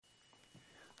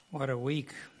What a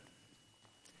week.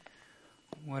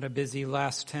 What a busy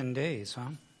last 10 days,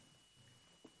 huh?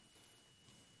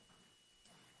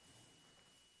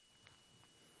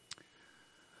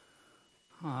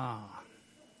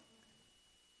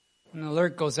 An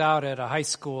alert goes out at a high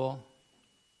school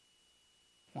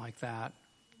like that.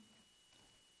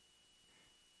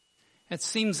 It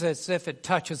seems as if it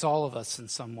touches all of us in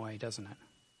some way, doesn't it?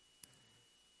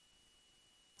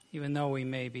 Even though we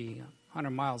may be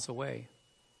 100 miles away.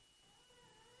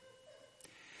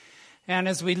 And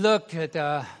as we look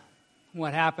at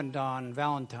what happened on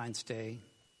Valentine's Day,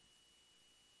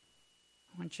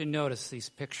 I want you to notice these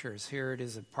pictures. Here it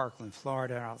is at Parkland,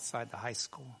 Florida, outside the high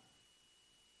school.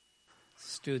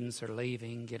 Students are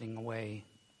leaving, getting away.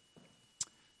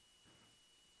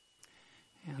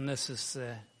 And this is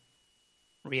the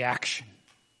reaction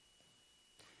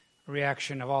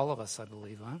of all of us, I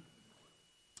believe, huh?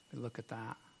 We look at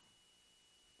that.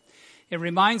 It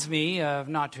reminds me of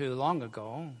not too long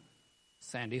ago,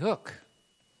 Sandy Hook,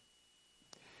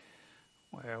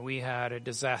 where we had a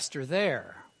disaster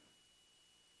there.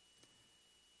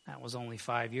 That was only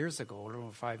 5 years ago, a little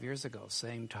over 5 years ago.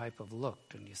 Same type of look.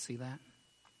 Didn't you see that?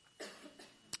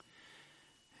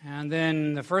 And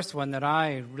then the first one that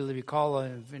I really recall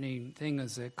of anything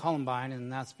is at Columbine,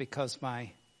 and that's because my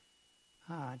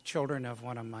children of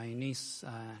one of my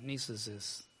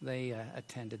nieces, they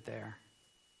attended there,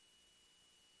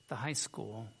 the high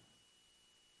school.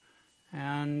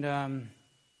 And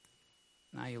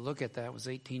now you look at that, it was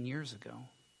 18 years ago.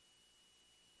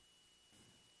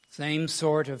 Same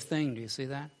sort of thing, do you see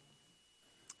that?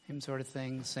 Same sort of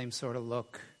thing, same sort of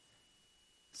look.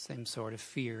 Same sort of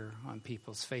fear on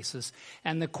people's faces.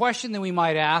 And the question that we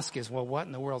might ask is, well, what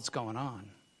in the world's going on?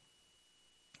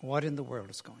 What in the world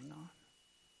is going on?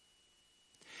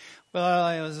 Well,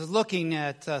 I was looking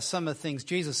at some of the things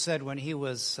Jesus said when he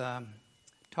was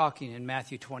talking in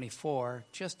Matthew 24.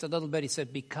 Just a little bit, he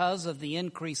said, because of the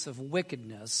increase of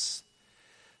wickedness,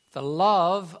 the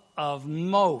love of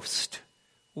most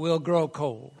will grow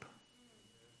cold.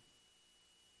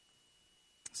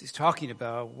 He's talking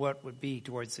about what would be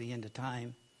towards the end of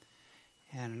time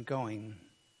and going.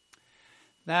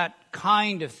 That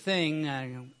kind of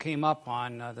thing came up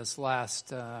on this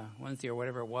last Wednesday or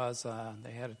whatever it was.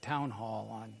 They had a town hall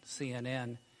on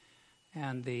CNN,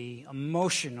 and the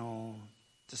emotional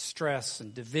distress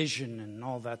and division and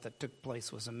all that took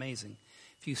place was amazing.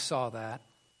 If you saw that.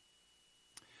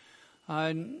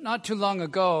 Not too long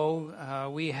ago,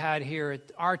 we had here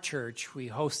at our church, we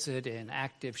hosted an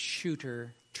active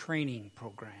shooter training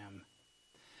program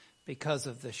because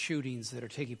of the shootings that are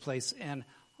taking place. And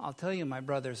I'll tell you, my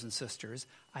brothers and sisters,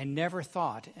 I never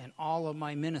thought in all of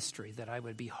my ministry that I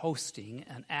would be hosting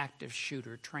an active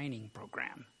shooter training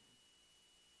program.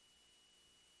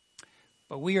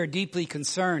 But we are deeply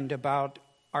concerned about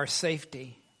our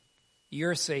safety,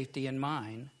 your safety and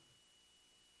mine.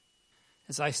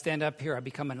 As I stand up here, I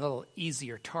become a little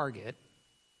easier target.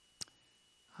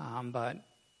 But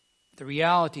the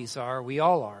realities are, we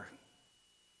all are.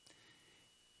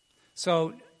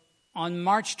 So on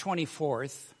March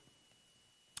 24th,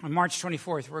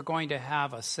 we're going to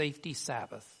have a safety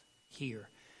Sabbath here.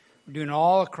 We're doing it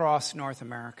all across North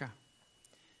America.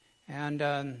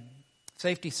 And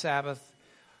safety Sabbath,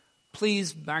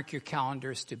 please mark your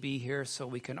calendars to be here so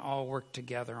we can all work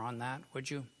together on that,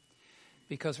 would you?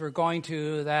 Because we're going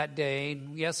to that day,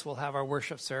 yes, we'll have our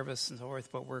worship service and so forth,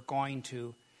 but we're going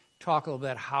to talk a little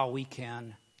bit how we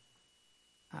can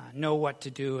know what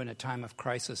to do in a time of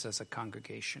crisis as a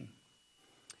congregation.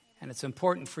 And it's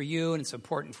important for you, and it's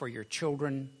important for your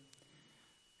children,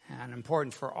 and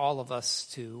important for all of us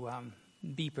to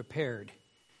be prepared.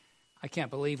 I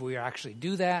can't believe we actually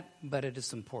do that, but it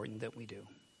is important that we do.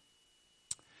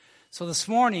 So this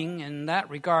morning, in that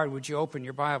regard, would you open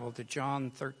your Bible to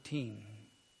John 13?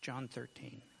 John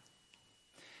 13.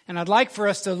 And I'd like for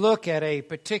us to look at a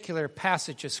particular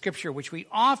passage of Scripture which we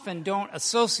often don't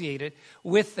associate it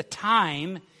with the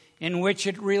time in which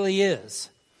it really is.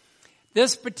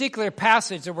 This particular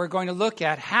passage that we're going to look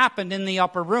at happened in the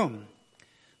upper room.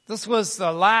 This was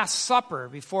the Last Supper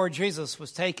before Jesus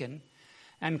was taken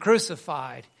and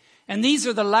crucified. And these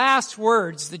are the last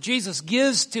words that Jesus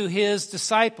gives to his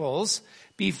disciples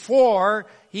before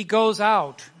he goes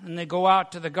out, and they go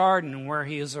out to the garden where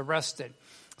he is arrested.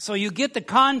 So you get the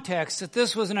context that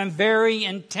this was a very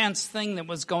intense thing that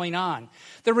was going on.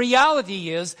 The reality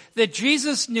is that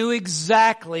Jesus knew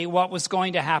exactly what was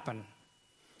going to happen.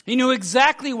 He knew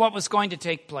exactly what was going to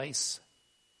take place.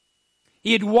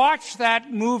 He had watched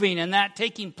that moving and that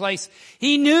taking place.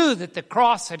 He knew that the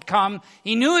cross had come.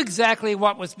 He knew exactly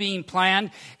what was being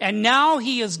planned. And now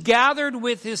he is gathered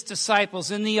with his disciples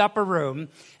in the upper room.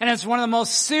 And it's one of the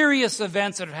most serious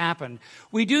events that have happened.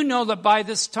 We do know that by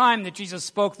this time that Jesus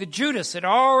spoke, that Judas had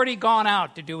already gone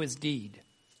out to do his deed.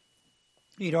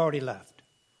 He'd already left.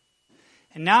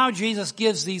 And now Jesus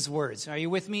gives these words. Are you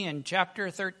with me? In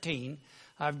chapter 13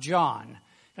 of John.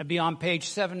 It'll be on page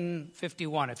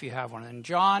 751 if you have one. In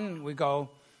John, we go,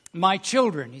 "My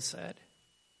children," he said,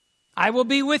 "I will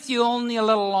be with you only a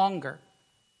little longer.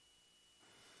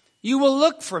 You will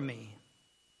look for me.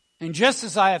 And just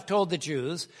as I have told the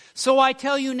Jews, so I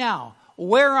tell you now,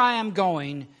 where I am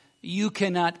going, you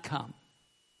cannot come."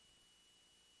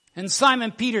 And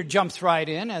Simon Peter jumps right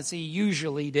in, as he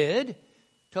usually did,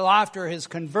 till after his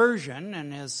conversion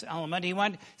and his element. He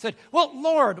said, "Well,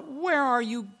 Lord, where are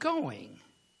you going?"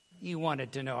 He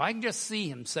wanted to know. I can just see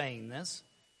him saying this.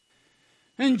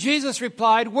 And Jesus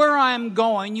replied, "Where I am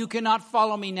going, you cannot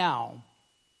follow me now,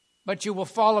 but you will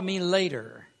follow me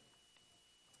later."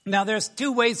 Now, there's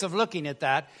two ways of looking at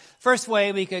that. First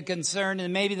way we could concern,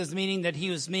 and maybe this meaning that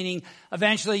he was meaning,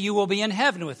 eventually you will be in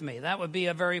heaven with me. That would be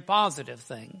a very positive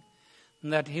thing.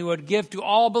 And that he would give to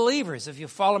all believers. If you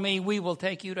follow me, we will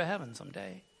take you to heaven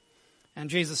someday.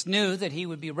 And Jesus knew that he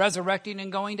would be resurrecting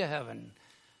and going to heaven.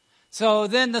 So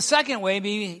then the second way,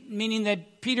 meaning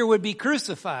that Peter would be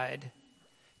crucified,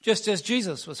 just as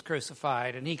Jesus was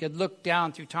crucified, and he could look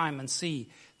down through time and see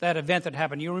that event that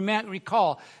happened. You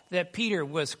recall that Peter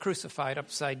was crucified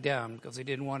upside down because he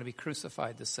didn't want to be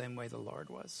crucified the same way the Lord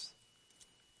was.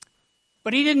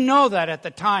 But he didn't know that at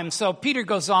the time, so Peter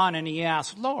goes on and he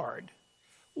asks, "Lord,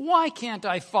 why can't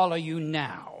I follow you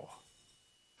now?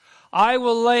 I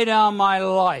will lay down my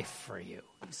life for you,"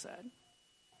 he said.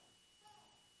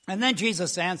 And then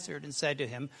Jesus answered and said to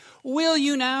him, "Will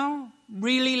you now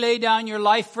really lay down your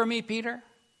life for me, Peter?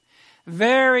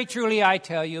 Very truly I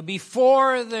tell you,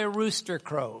 before the rooster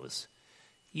crows,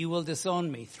 you will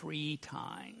disown me 3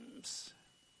 times.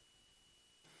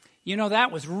 You know,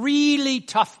 that was really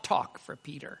tough talk for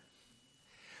Peter.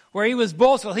 Where he was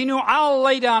boastful. He knew, I'll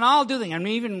lay down, I'll do things. I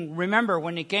mean, even remember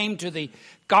when he came to the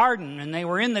garden, and they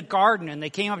were in the garden, and they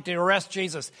came up to arrest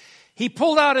Jesus. He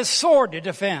pulled out his sword to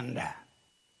defend.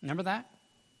 Remember that?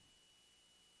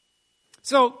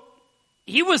 So,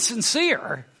 he was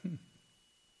sincere.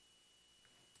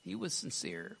 He was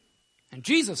sincere. And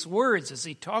Jesus' words as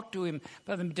he talked to him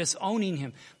about them disowning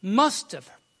him must have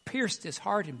pierced his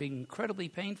heart and been incredibly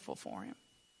painful for him.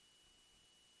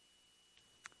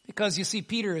 Because you see,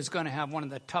 Peter is going to have one of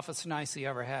the toughest nights he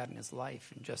ever had in his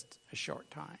life in just a short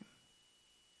time.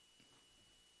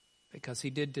 Because he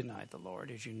did deny the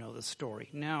Lord, as you know the story.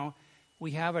 Now,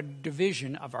 we have a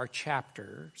division of our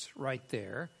chapters right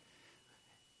there.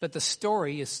 But the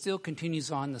story still continues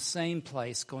on the same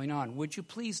place going on. Would you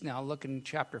please now look in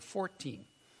chapter 14.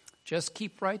 Just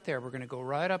keep right there. We're going to go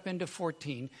right up into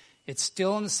 14. It's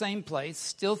still in the same place.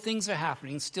 Still things are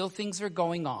happening. Still things are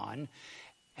going on.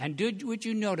 And would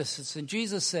you notice this? And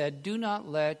Jesus said, "Do not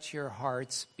let your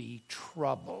hearts be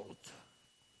troubled."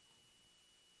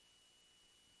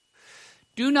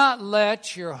 Do not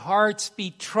let your hearts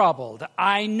be troubled.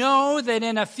 I know that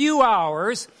in a few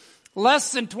hours,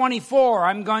 less than 24,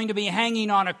 I'm going to be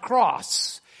hanging on a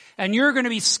cross. And you're going to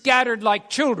be scattered like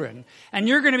children. And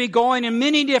you're going to be going in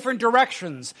many different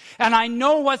directions. And I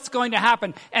know what's going to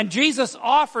happen. And Jesus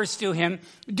offers to him,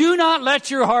 do not let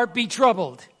your heart be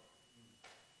troubled.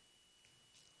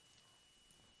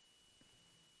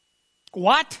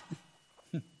 What?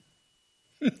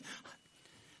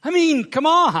 I mean, come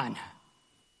on.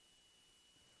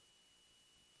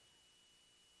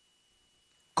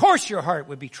 Of course your heart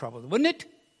would be troubled, wouldn't it?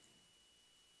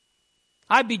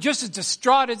 I'd be just as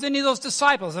distraught as any of those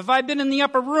disciples. If I'd been in the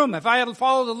upper room, if I had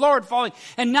followed the Lord,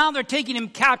 and now they're taking him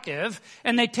captive,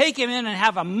 and they take him in and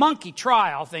have a monkey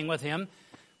trial thing with him.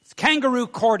 It's kangaroo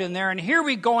court in there, and here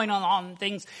we going on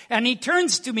things. And he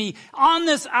turns to me on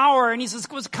this hour, and he says,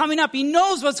 what's coming up? He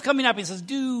knows what's coming up. He says,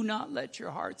 do not let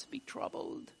your hearts be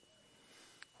troubled.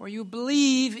 For you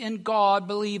believe in God,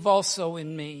 believe also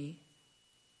in me.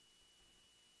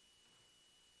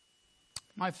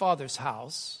 My Father's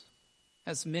house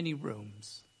has many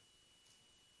rooms.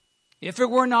 If it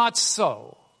were not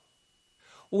so,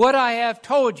 would I have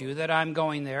told you that I'm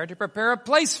going there to prepare a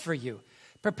place for you?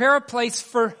 Prepare a place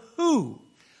for who?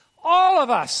 All of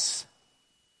us.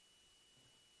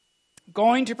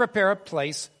 Going to prepare a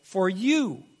place for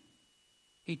you,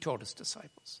 he told his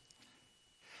disciples.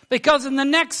 Because in the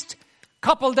next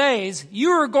couple days,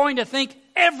 you are going to think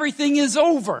everything is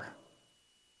over.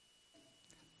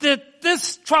 that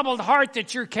this troubled heart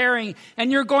that you're carrying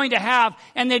and you're going to have,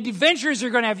 and the adventures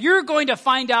you're going to have, you're going to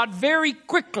find out very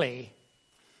quickly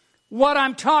what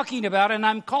I'm talking about, and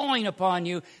I'm calling upon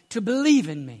you to believe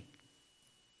in me.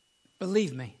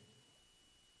 Believe me.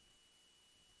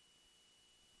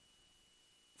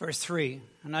 Verse 3,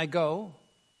 and I go,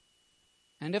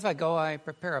 and if I go, I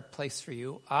prepare a place for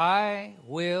you. I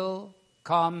will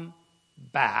come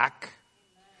back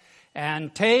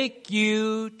and take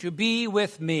you to be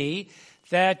with me,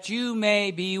 that you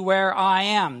may be where I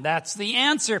am. That's the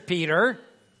answer, Peter.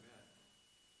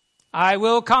 I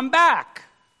will come back.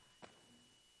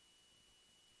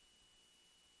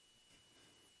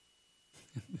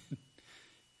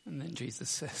 And then Jesus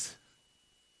says,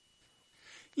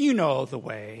 you know the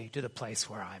way to the place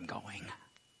where I'm going.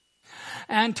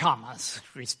 And Thomas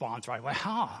responds right away,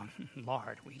 oh,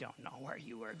 Lord, we don't know where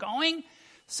you are going.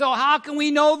 So how can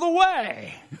we know the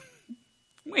way?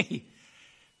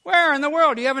 Where in the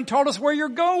world? You haven't told us where you're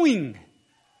going.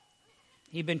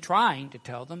 He'd been trying to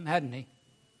tell them, hadn't he?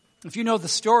 If you know the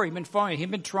story,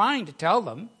 he'd been trying to tell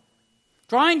them,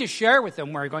 trying to share with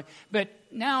them where he's going. But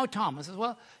now Thomas says,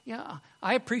 well, yeah,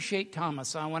 I appreciate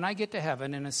Thomas. When I get to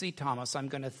heaven and I see Thomas, I'm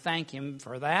going to thank him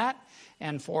for that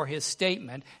and for his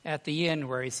statement at the end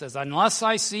where he says, unless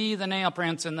I see the nail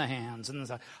prints in the hands, and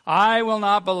I will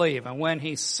not believe. And when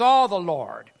he saw the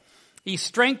Lord, he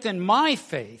strengthened my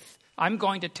faith. I'm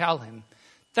going to tell him,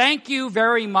 thank you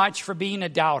very much for being a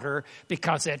doubter,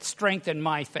 because it strengthened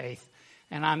my faith.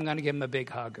 And I'm going to give him a big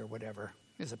hug or whatever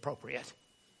is appropriate.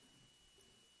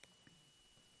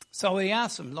 So he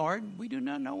asked him, Lord, we do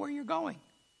not know where you're going.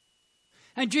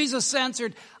 And Jesus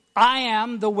answered, I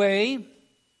am the way,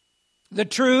 the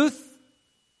truth,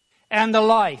 and the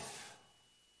life.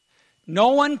 No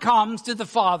one comes to the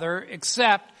Father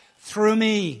except through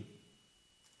me.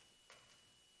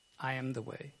 I am the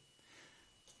way.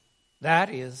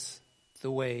 That is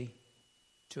the way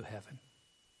to heaven.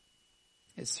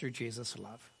 It's through Jesus'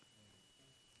 love.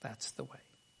 That's the way.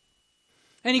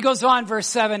 And he goes on, verse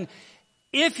 7,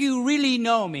 if you really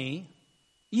know me,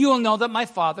 you will know that my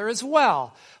Father as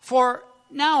well. For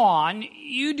now on,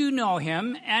 you do know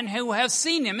him and who have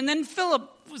seen him. And then Philip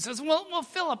says, well,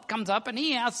 Philip comes up and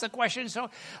he asks the question, so,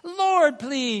 Lord,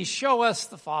 please show us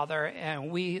the Father,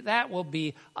 and that will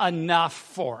be enough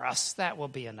for us. That will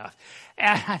be enough.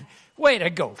 And way to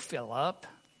go, Philip.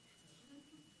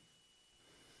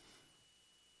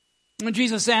 And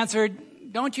Jesus answered,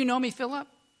 don't you know me, Philip?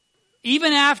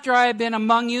 Even after I have been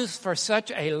among you for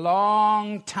such a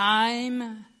long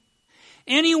time,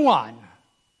 anyone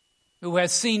who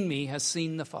has seen me has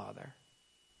seen the Father.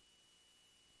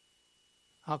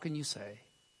 How can you say,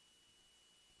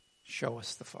 show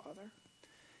us the Father?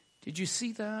 Did you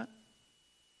see that?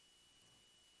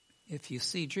 If you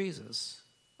see Jesus,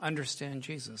 understand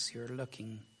Jesus, you're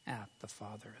looking at the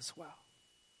Father as well.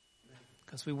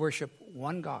 Because we worship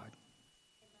one God.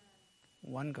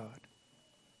 One God.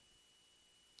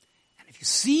 And if you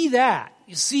see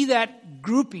that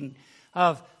grouping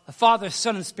of the Father,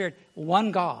 Son, and Spirit,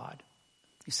 one God,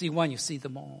 you see one, you see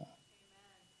them all.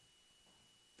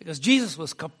 Because Jesus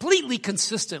was completely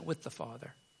consistent with the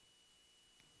Father.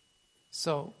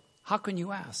 So, how can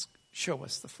you ask, show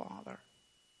us the Father?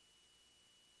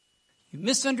 You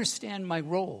misunderstand my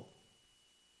role,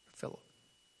 Philip.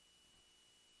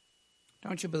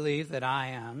 Don't you believe that I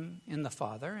am in the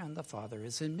Father and the Father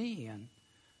is in me? And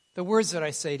the words that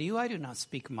I say to you, I do not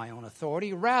speak of my own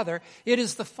authority. Rather, it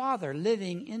is the Father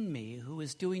living in me who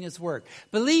is doing his work.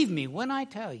 Believe me when I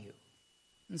tell you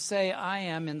and say I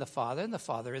am in the Father and the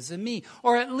Father is in me.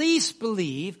 Or at least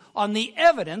believe on the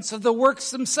evidence of the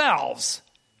works themselves.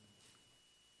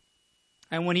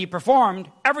 And when he performed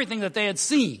everything that they had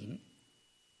seen,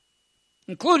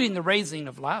 including the raising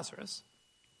of Lazarus,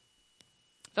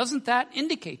 doesn't that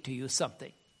indicate to you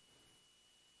something?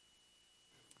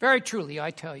 Very truly,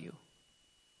 I tell you,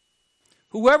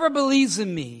 whoever believes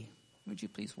in me, would you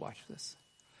please watch this?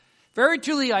 Very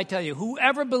truly, I tell you,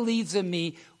 whoever believes in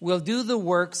me will do the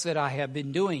works that I have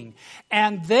been doing.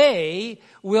 And they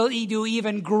will do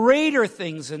even greater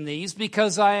things than these,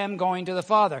 because I am going to the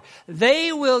Father.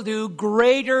 They will do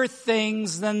greater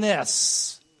things than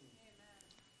this.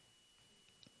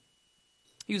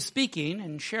 He was speaking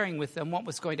and sharing with them what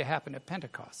was going to happen at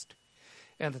Pentecost,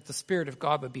 and that the Spirit of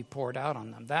God would be poured out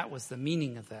on them. That was the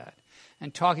meaning of that.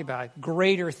 And talking about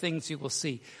greater things you will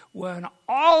see when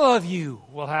all of you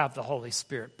will have the Holy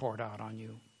Spirit poured out on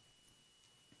you.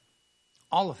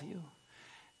 All of you.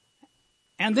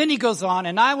 And then he goes on,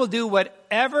 and I will do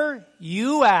whatever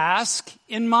you ask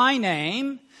in my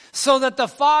name, so that the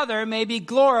Father may be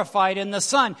glorified in the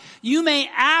Son. You may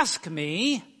ask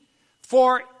me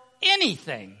for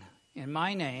anything in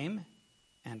my name,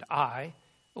 and I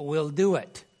will do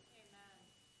it.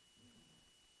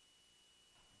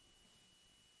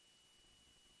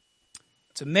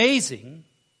 It's amazing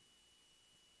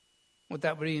what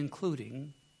that would be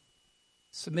including.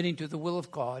 Submitting to the will of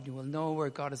God. You will know where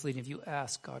God is leading. If you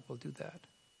ask, God will do that.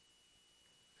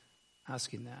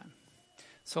 Asking that.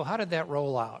 So how did that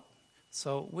roll out?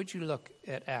 So would you look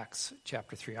at Acts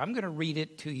chapter 3? I'm going to read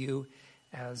it to you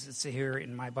as it's here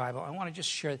in my Bible. I want to just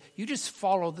share. You just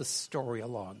follow the story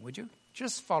along, would you?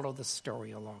 Just follow the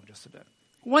story along just a bit.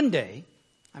 One day,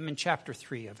 I'm in chapter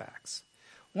 3 of Acts.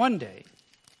 One day,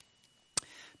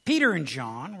 Peter and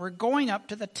John were going up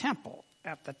to the temple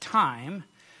at the time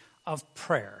of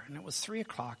prayer, and it was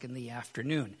 3:00 in the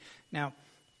afternoon. Now,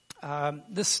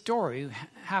 this story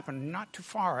happened not too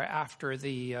far after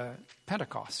the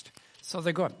Pentecost. So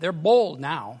they're bold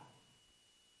now.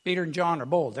 Peter and John are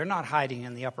bold. They're not hiding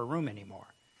in the upper room anymore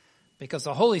because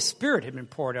the Holy Spirit had been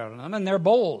poured out on them, and they're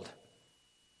bold.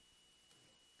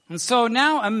 And so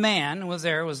now a man was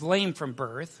lame from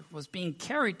birth, was being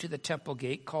carried to the temple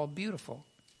gate called Beautiful,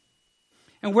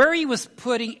 and where he was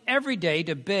putting every day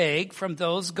to beg from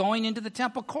those going into the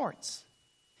temple courts.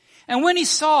 And when he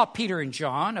saw Peter and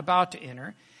John about to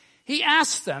enter, he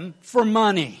asked them for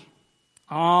money.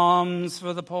 Alms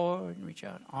for the poor. Reach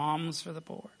out. Alms for the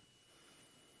poor.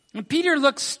 And Peter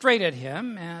looked straight at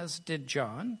him, as did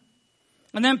John.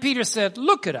 And then Peter said,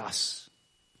 "Look at us."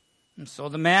 And so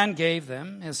the man gave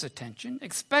them his attention,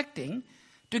 expecting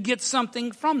to get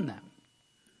something from them.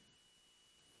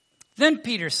 Then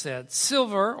Peter said,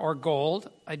 "Silver or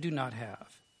gold I do not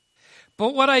have,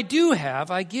 but what I do have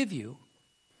I give you.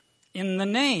 In the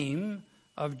name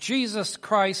of Jesus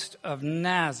Christ of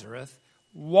Nazareth,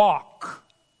 walk."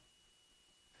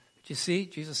 Did you see?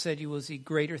 Jesus said you will see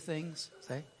greater things.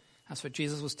 See? That's what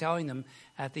Jesus was telling them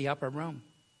at the upper room.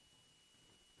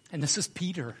 And this is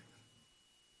Peter.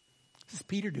 This is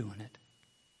Peter doing it.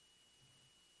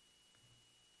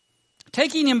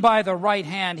 Taking him by the right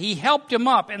hand, he helped him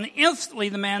up, and instantly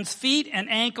the man's feet and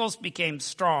ankles became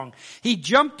strong. He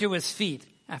jumped to his feet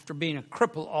after being a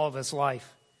cripple all of his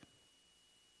life.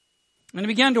 And he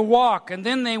began to walk, and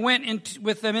then they went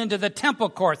with them into the temple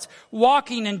courts,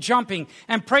 walking and jumping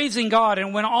and praising God.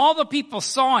 And when all the people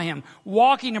saw him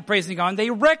walking and praising God, they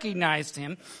recognized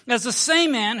him as the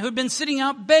same man who had been sitting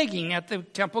out begging at the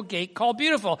temple gate called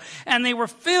Beautiful. And they were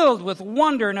filled with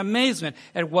wonder and amazement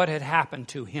at what had happened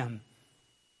to him.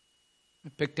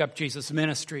 It picked up Jesus'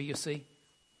 ministry, you see,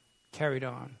 carried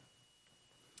on.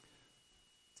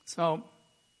 So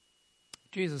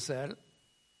Jesus said,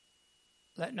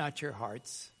 "Let not your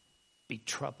hearts be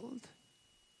troubled."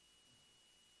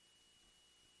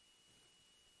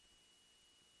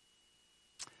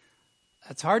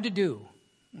 That's hard to do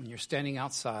when you're standing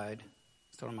outside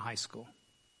Stoneham High School.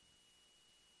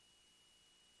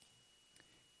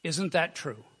 Isn't that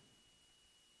true?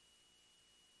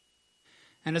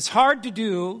 And it's hard to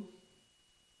do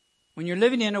when you're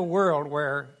living in a world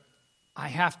where I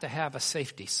have to have a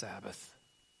safety Sabbath.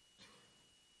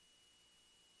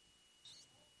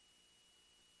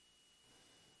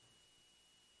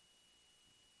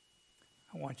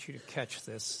 I want you to catch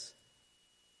this.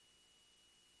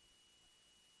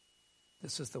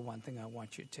 This is the one thing I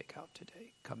want you to take out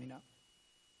today, coming up.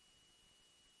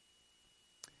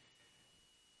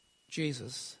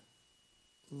 Jesus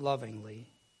lovingly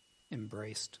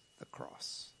embraced the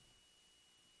cross.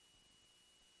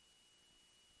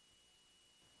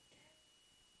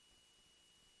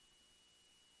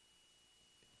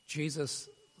 Jesus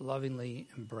lovingly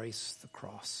embraced the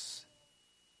cross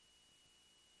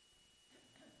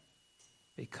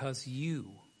because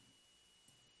you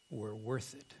were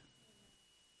worth it.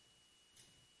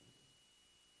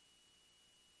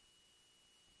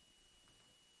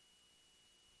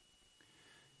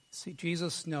 See,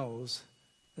 Jesus knows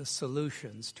the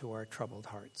solutions to our troubled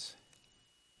hearts.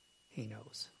 He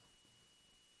knows.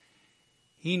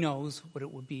 He knows what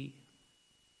it would be.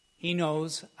 He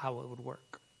knows how it would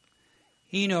work.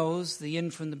 He knows the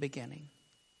end from the beginning.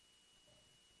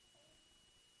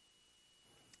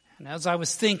 And as I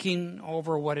was thinking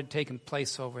over what had taken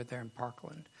place over there in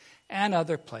Parkland and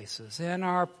other places and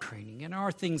our training and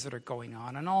our things that are going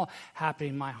on and all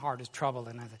happening, my heart is troubled.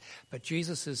 But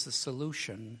Jesus is the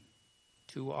solution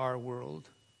to our world.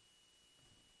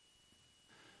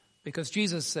 Because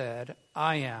Jesus said,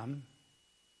 "I am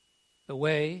the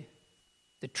way,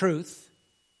 the truth,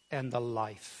 and the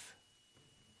life."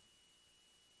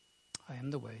 I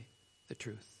am the way, the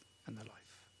truth, and the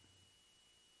life.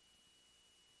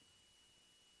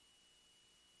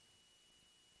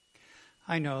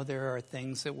 I know there are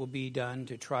things that will be done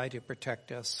to try to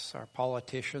protect us, our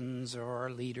politicians or our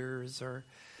leaders or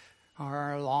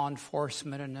our law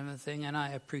enforcement and everything, and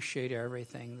I appreciate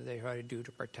everything that they try to do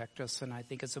to protect us, and I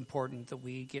think it's important that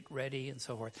we get ready and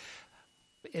so forth.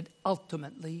 It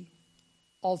ultimately,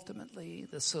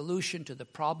 the solution to the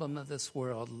problem of this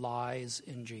world lies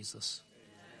in Jesus.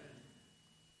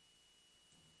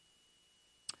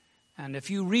 Amen. And if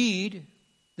you read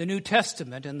the New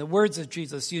Testament and the words of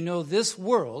Jesus, you know this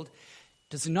world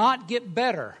does not get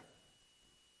better.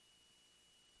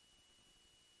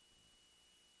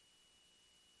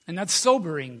 And that's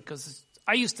sobering, because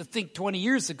I used to think 20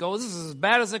 years ago, this is as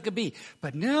bad as it could be.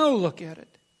 But now look at it.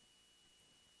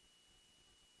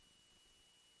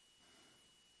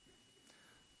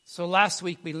 So last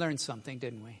week we learned something,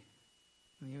 didn't we?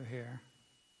 You were here.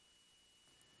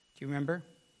 Do you remember?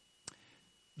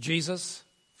 Jesus,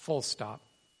 full stop.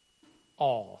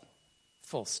 All,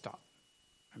 full stop.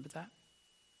 Remember that?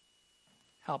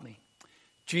 Help me.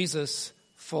 Jesus,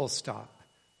 full stop.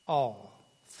 All,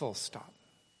 full stop.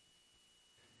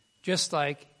 Just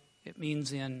like it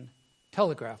means in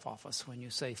telegraph office when you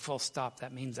say full stop,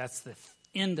 that means that's the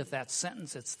end of that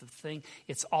sentence. It's the thing.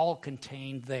 It's all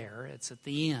contained there. It's at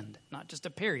the end. Not just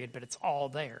a period, but it's all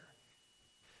there.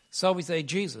 So we say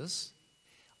Jesus,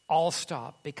 all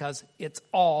stop, because it's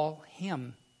all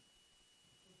him.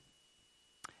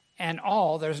 And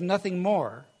all, there's nothing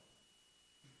more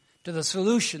to the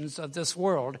solutions of this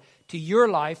world, to your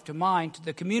life, to mine, to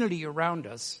the community around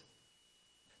us,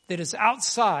 that is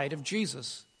outside of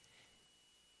Jesus.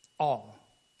 All,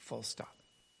 full stop.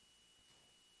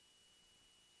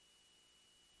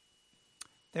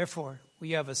 Therefore,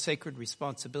 we have a sacred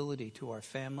responsibility to our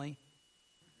family,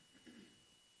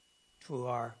 to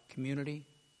our community,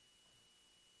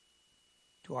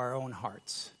 to our own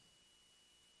hearts.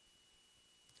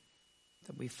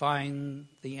 That we find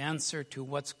the answer to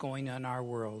what's going on in our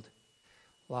world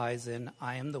lies in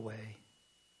I am the way,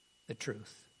 the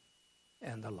truth,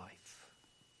 and the life.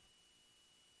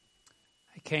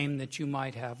 I came that you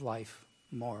might have life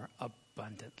more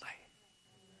abundantly.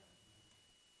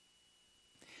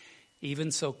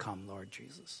 Even so come, Lord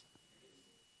Jesus.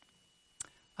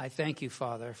 I thank you,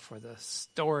 Father, for the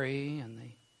story and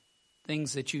the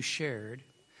things that you shared.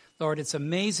 Lord, it's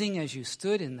amazing as you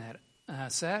stood in that,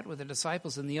 sat with the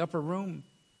disciples in the upper room,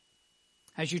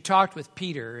 as you talked with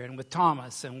Peter and with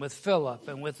Thomas and with Philip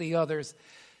and with the others,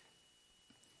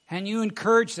 and you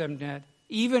encouraged them that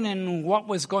even in what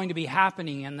was going to be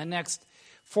happening in the next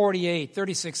 48,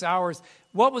 36 hours,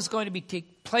 what was going to be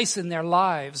take place in their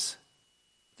lives,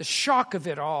 the shock of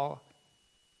it all,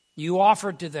 you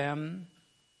offered to them,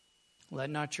 let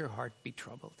not your heart be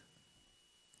troubled.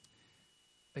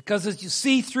 Because as you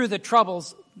see through the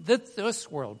troubles that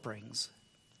this world brings,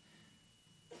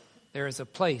 there is a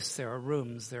place, there are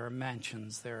rooms, there are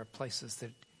mansions, there are places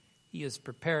that he is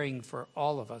preparing for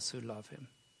all of us who love him.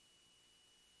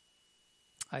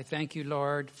 I thank you,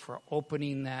 Lord, for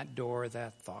opening that door,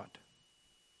 that thought.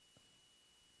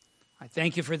 I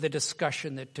thank you for the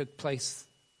discussion that took place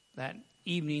that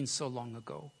evening so long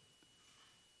ago.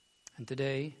 And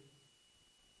today,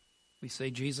 we say,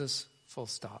 Jesus, full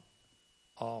stop.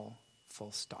 All,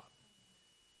 full stop.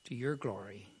 To your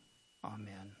glory,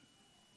 amen.